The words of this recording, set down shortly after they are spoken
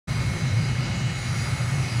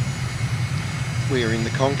We are in the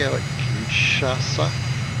Congo at Kinshasa,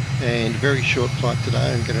 and very short flight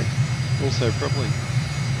today. I'm going to also probably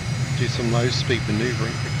do some low speed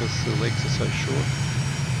manoeuvring because the legs are so short.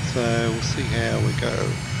 So we'll see how we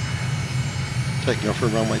go. Taking off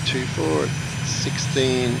from runway 24 at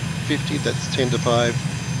 16:50, that's 10 to 5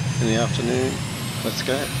 in the afternoon. Let's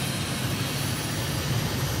go.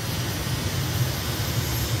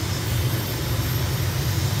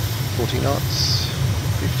 Knots,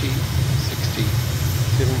 50, 60,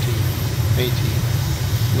 70, 80,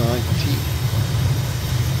 90,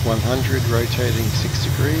 100, rotating 6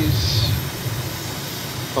 degrees,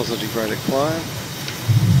 positive rate of climb,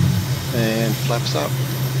 and flaps up.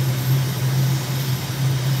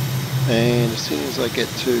 And as soon as I get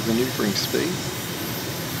to manoeuvring speed,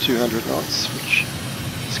 200 knots, which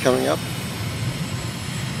is coming up,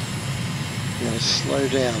 I'm going to slow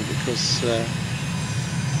down because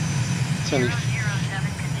only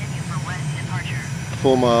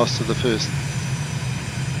 4 miles to the first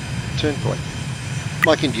turn point.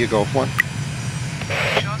 Mike India Golf 1.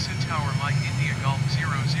 Kinshasa Tower, Mike India Golf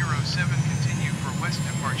 007, continue for west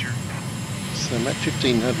departure. So I'm at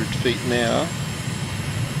 1500 feet now.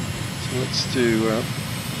 So let's do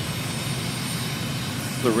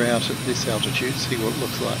the route at this altitude, see what it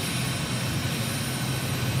looks like.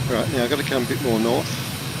 Right, now I've got to come a bit more north.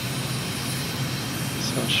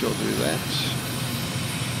 So I shall do that.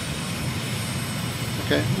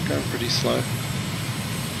 Okay, I'm going pretty slow.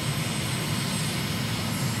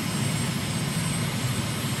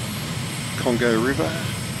 Congo River.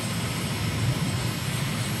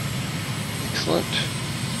 Excellent.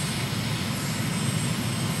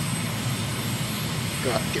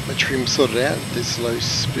 Right, get my trim sorted out at this low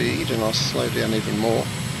speed and I'll slow down even more.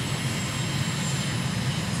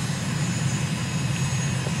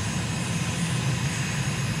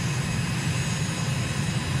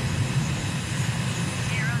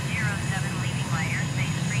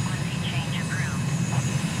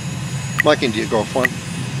 Mike India Golf 1.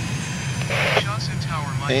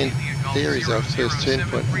 And there is our first turn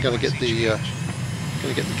point. I'm going to get the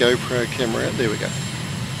GoPro camera out. There we go.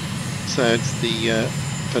 So it's the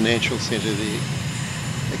financial centre, the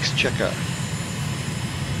Exchequer.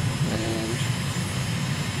 And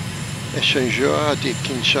Échangeur de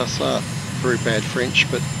Kinshasa, very bad French,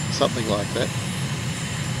 but something like that.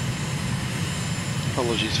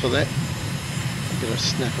 Apologies for that. I'll get a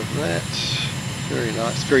snap of that. Very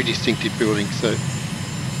nice, very distinctive building, so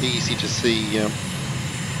easy to see, and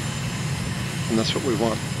that's what we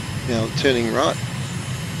want. Now turning right,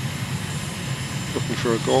 looking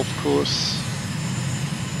for a golf course,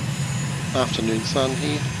 afternoon sun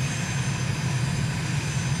here.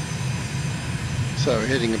 So we're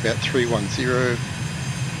heading about 310,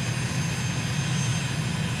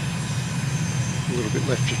 a little bit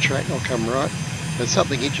left of track, I'll come right. There's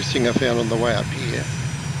something interesting I found on the way up here.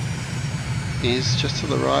 Is just to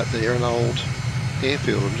the right there an old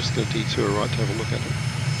airfield. I'm just going to detour right to have a look at it.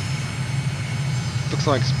 Looks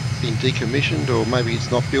like it's been decommissioned, or maybe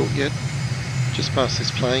it's not built yet. Just past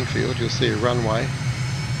this playing field you'll see a runway,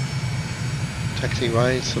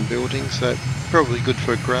 taxiway, some buildings, so probably good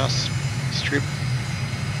for a grass strip,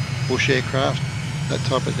 bush aircraft, that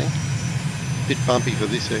type of thing. Bit bumpy for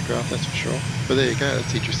this aircraft, that's for sure, but there you go,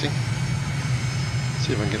 that's interesting. Let's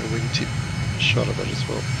see if I can get a wingtip shot of it as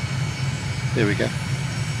well. There we go.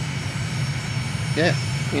 Yeah,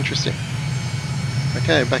 interesting.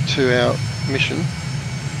 Okay, back to our mission.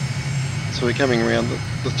 So we're coming around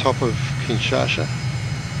the top of Kinshasa.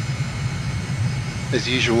 As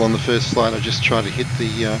usual on the first flight, I just try to hit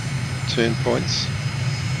the turn points.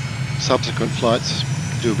 Subsequent flights,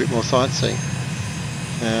 do a bit more sightseeing.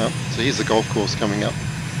 So here's the golf course coming up.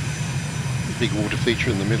 A big water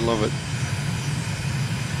feature in the middle of it.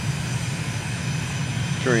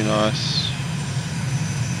 Very nice.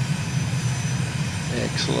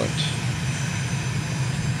 Excellent.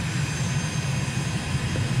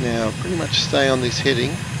 Now pretty much stay on this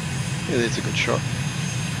heading. Yeah, there's a good shot.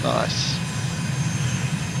 Nice.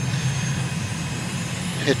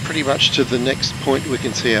 Head pretty much to the next point we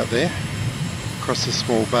can see out there, across the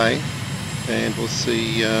small bay, and we'll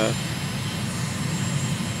see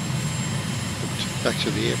back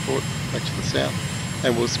to the airport, back to the south,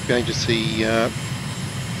 and we're going to see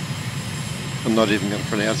I'm not even going to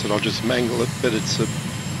pronounce it, I'll just mangle it, but it's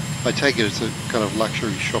I take it it's a kind of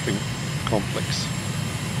luxury shopping complex.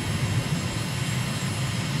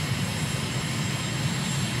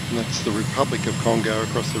 And that's the Republic of Congo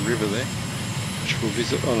across the river there, which we'll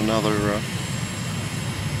visit on another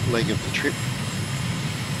leg of the trip.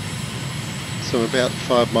 So I'm about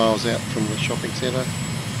 5 miles out from the shopping centre.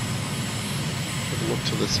 Have a look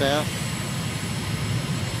to the south.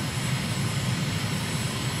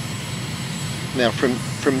 Now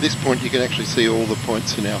from this point you can actually see all the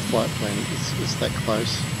points in our flight plan. It's that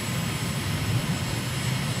close.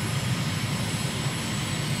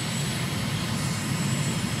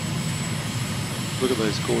 Look at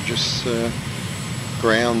those gorgeous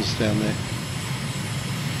grounds down there.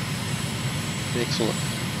 Excellent.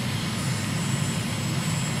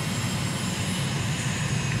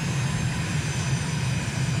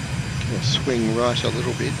 Gonna swing right a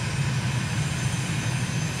little bit.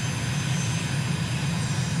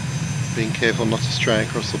 Being careful not to stray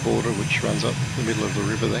across the border, which runs up the middle of the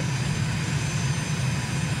river there.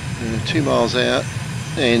 2 miles out,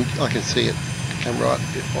 and I can see it come right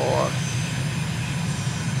a bit more.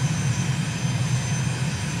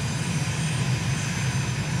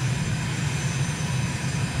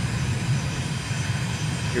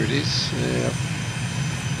 Here it is.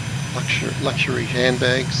 Luxury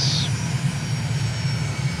handbags,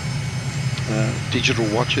 digital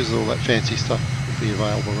watches, all that fancy stuff will be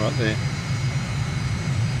available right there.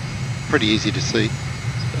 Pretty easy to see.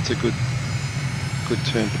 That's a good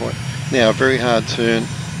turn point. Now a very hard turn,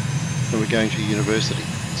 and we're going to university.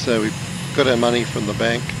 So we've got our money from the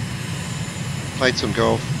bank, played some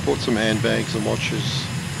golf, bought some handbags and watches,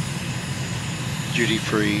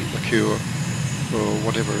 duty-free liqueur or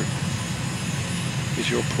whatever is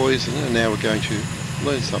your poison, and now we're going to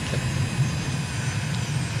learn something.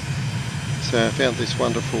 So I found this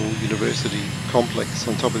wonderful university complex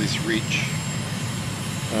on top of this ridge.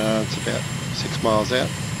 It's about 6 miles out,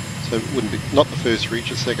 so it wouldn't be, not the first ridge,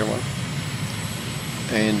 the second one.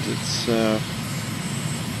 And it's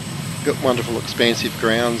got wonderful expansive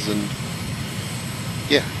grounds, and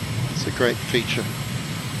yeah, it's a great feature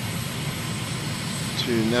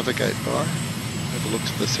to navigate by. Have a look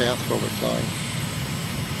to the south while we're flying.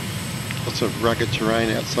 Lots of rugged terrain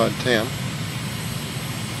outside town.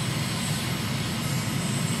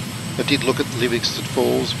 I did look at Livingston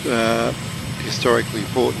Falls, historically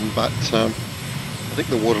important, but I think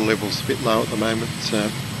the water level's a bit low at the moment.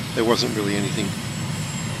 There wasn't really anything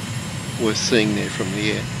worth seeing there from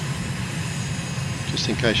the air, just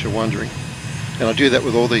in case you're wondering. And I do that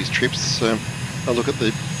with all these trips. I look at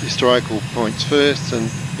the historical points first, and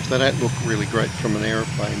if they don't look really great from an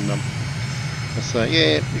aeroplane, I say,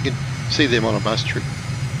 yeah, you can see them on a bus trip,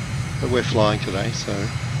 but we're flying today. So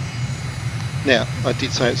now, I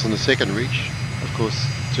did say it's on the second ridge. Of course,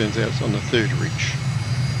 it turns out it's on the third ridge.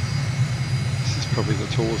 This is probably the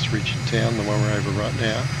tallest ridge in town, the one we're over right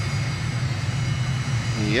now.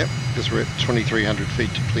 Yep, because we're at 2,300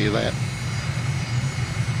 feet to clear that.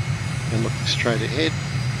 And looking straight ahead,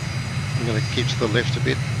 I'm going to keep to the left a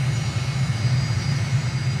bit,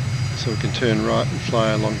 so we can turn right and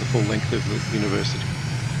fly along the full length of the university,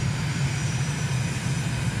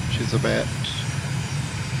 which is about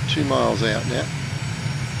 2 miles out now.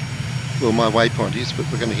 Well, my waypoint is, but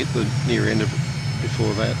we're going to hit the near end of it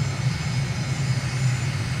before that.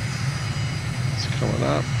 It's coming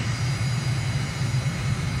up.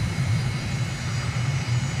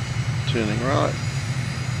 Turning right.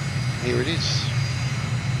 Here it is.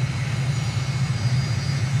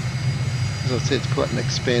 As I said, it's quite an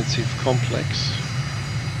expansive complex.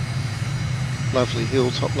 Lovely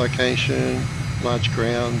hilltop location, large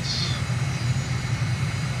grounds,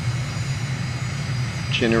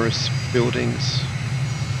 generous buildings,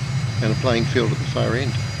 and a playing field at the far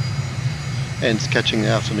end. And it's catching the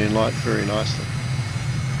afternoon light very nicely.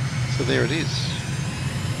 So there it is.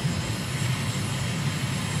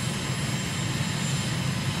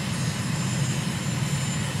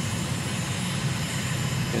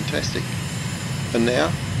 Fantastic. And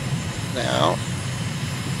now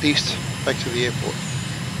east, back to the airport.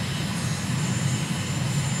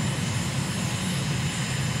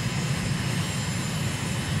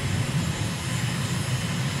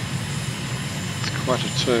 It's quite a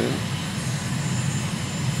turn.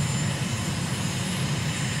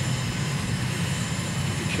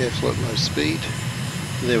 Be careful at low speed.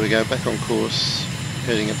 There we go, back on course,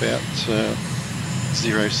 heading about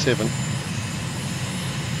 07.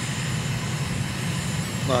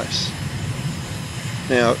 Nice.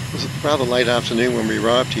 Now, it was a rather late afternoon when we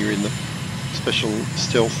arrived here in the special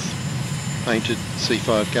stealth painted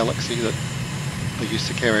C5 Galaxy that I used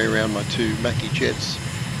to carry around my 2 Mackie jets.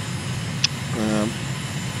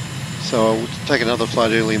 So I'll take another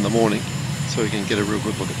flight early in the morning so we can get a real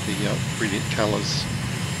good look at the brilliant colours.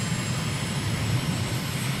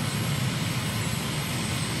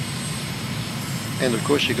 And of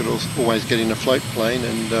course you could always get in a float plane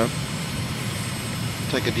and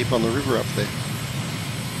take a dip on the river up there.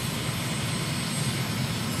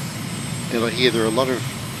 And I hear there are a lot of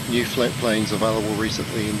new float planes available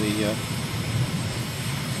recently in the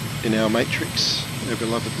in our matrix, our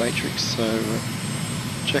beloved matrix, so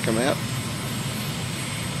check them out.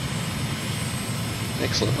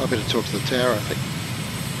 Excellent. I better talk to the tower, I think.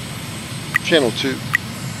 Channel 2.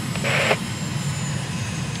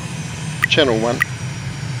 Channel 1.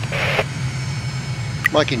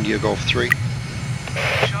 Mike India Golf 3.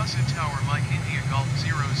 Kinshasa Tower, Mike India Golf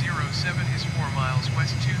 007 is 4 miles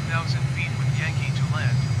west 2,000 feet with Yankee to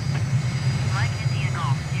land. Mike India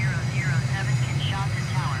Golf 007 Kinshasa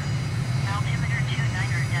Tower. Altimeter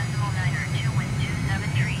 29.902 wind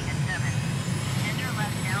 273 at 7. Enter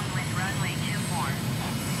left downwind runway 24.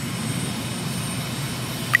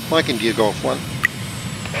 Mike India Golf 1.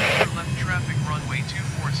 Enter left traffic runway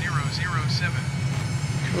 24007.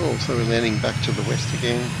 Cool, so we're landing back to the west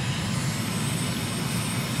again.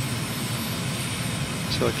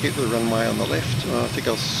 So I keep the runway on the left. I think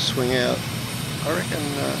I'll swing out, I reckon,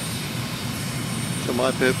 for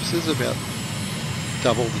my purposes, about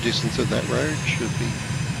double the distance of that road should be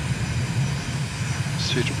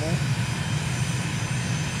suitable.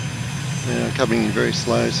 And I'm coming in very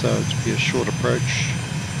slow, so it'll be a short approach.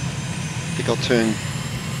 I think I'll turn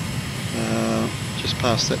just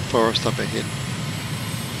past that forest up ahead.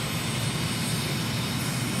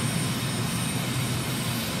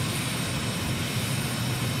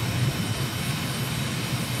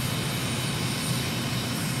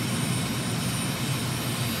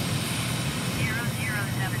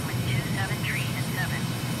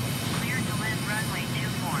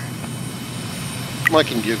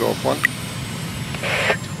 Mike India Golf 1.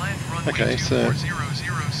 Okay, so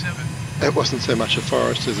that wasn't so much a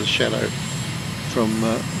forest as a shadow from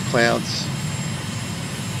clouds.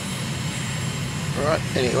 Alright,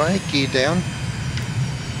 anyway, gear down.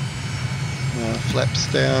 Flaps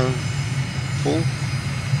down, full.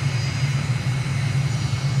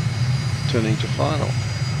 Turning to final.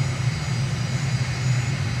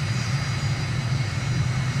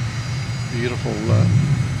 Beautiful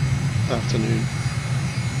afternoon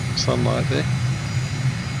sunlight there.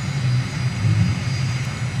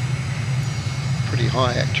 Pretty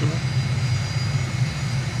high actually.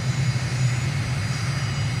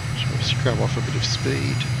 Just want to scrub off a bit of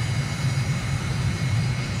speed.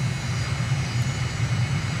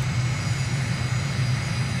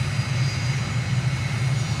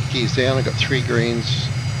 Gears down, I've got 3 greens,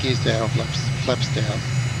 gears down, flaps down.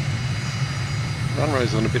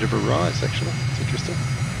 Runway's on a bit of a rise actually, it's interesting.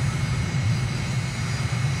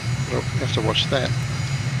 Well, you have to watch that.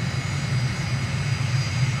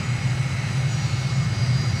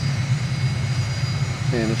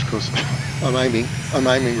 And of course I'm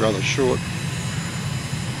aiming rather short.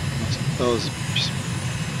 I was just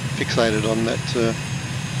fixated on that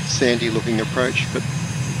sandy looking approach, but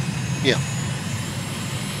yeah.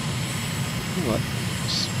 Like,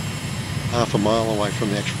 it's half a mile away from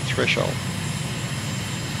the actual threshold.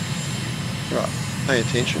 Right, pay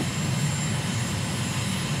attention.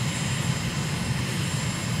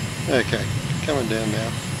 Okay, coming down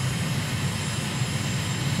now.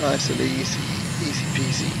 Nice and easy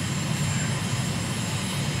peasy.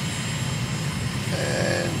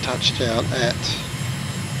 And touchdown at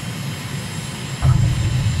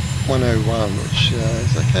 101, which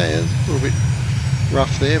is okay. It's a little bit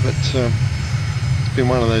rough there, but it's been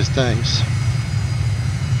one of those days.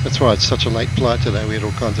 That's why it's such a late flight today. We had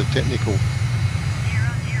all kinds of technical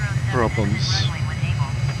problems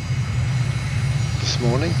this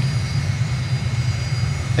morning.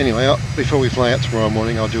 Anyway, before we fly out tomorrow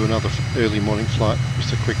morning, I'll do another early morning flight,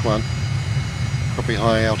 just a quick one. Probably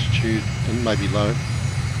high altitude and maybe low,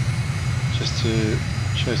 just to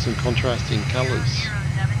show some contrasting colours.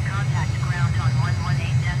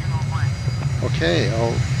 Okay,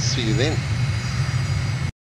 I'll see you then.